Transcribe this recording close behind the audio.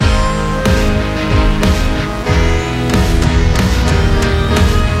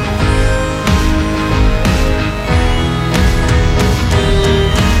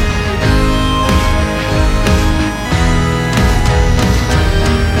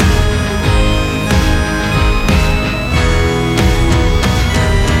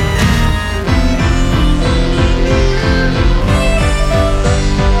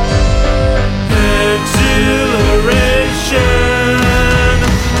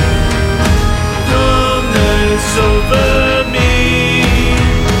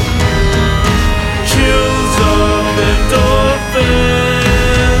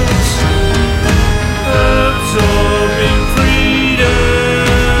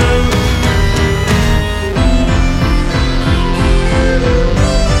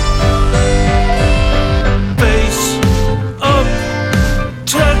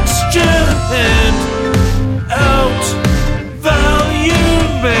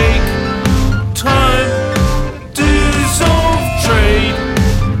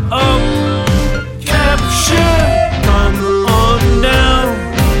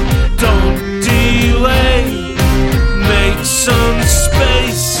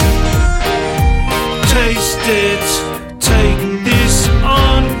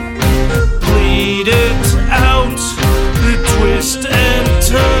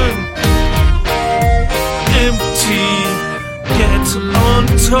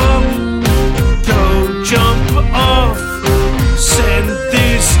on top, go jump off, send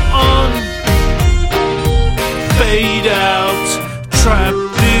this on, fade out, trap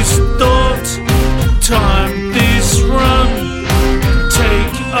this thought, time this run,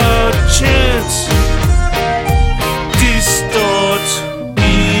 take a chance, distort,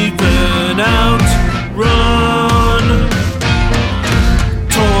 even out, run,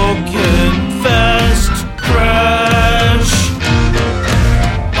 talking fast, crash,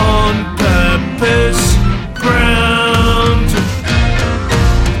 on purpose, ground,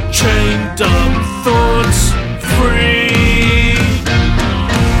 chained up thoughts, free,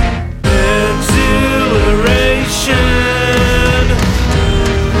 exhilaration,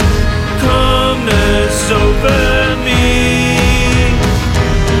 calmness over me,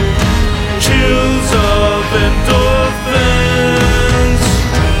 chills of endorphins,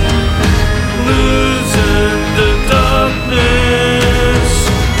 losing the darkness,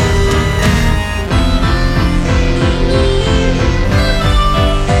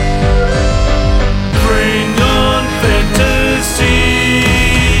 bring on fantasy,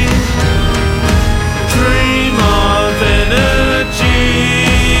 dream of energy,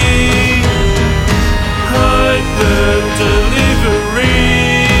 hyper delivery,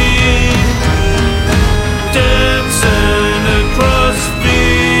 dancing across me,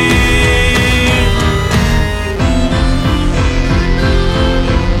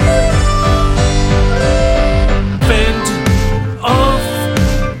 Fend off,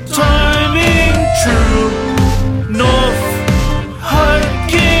 timing true, north,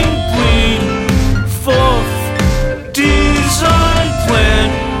 hiking bleed, forth, design plan,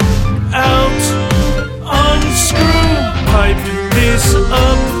 out, unscrew, pipe this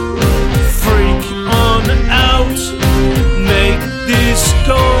up, freak on out, make this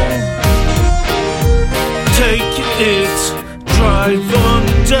go, take it, drive on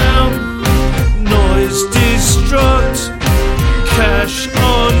down, noise destruct, cash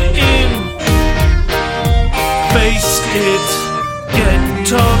on in, face it, get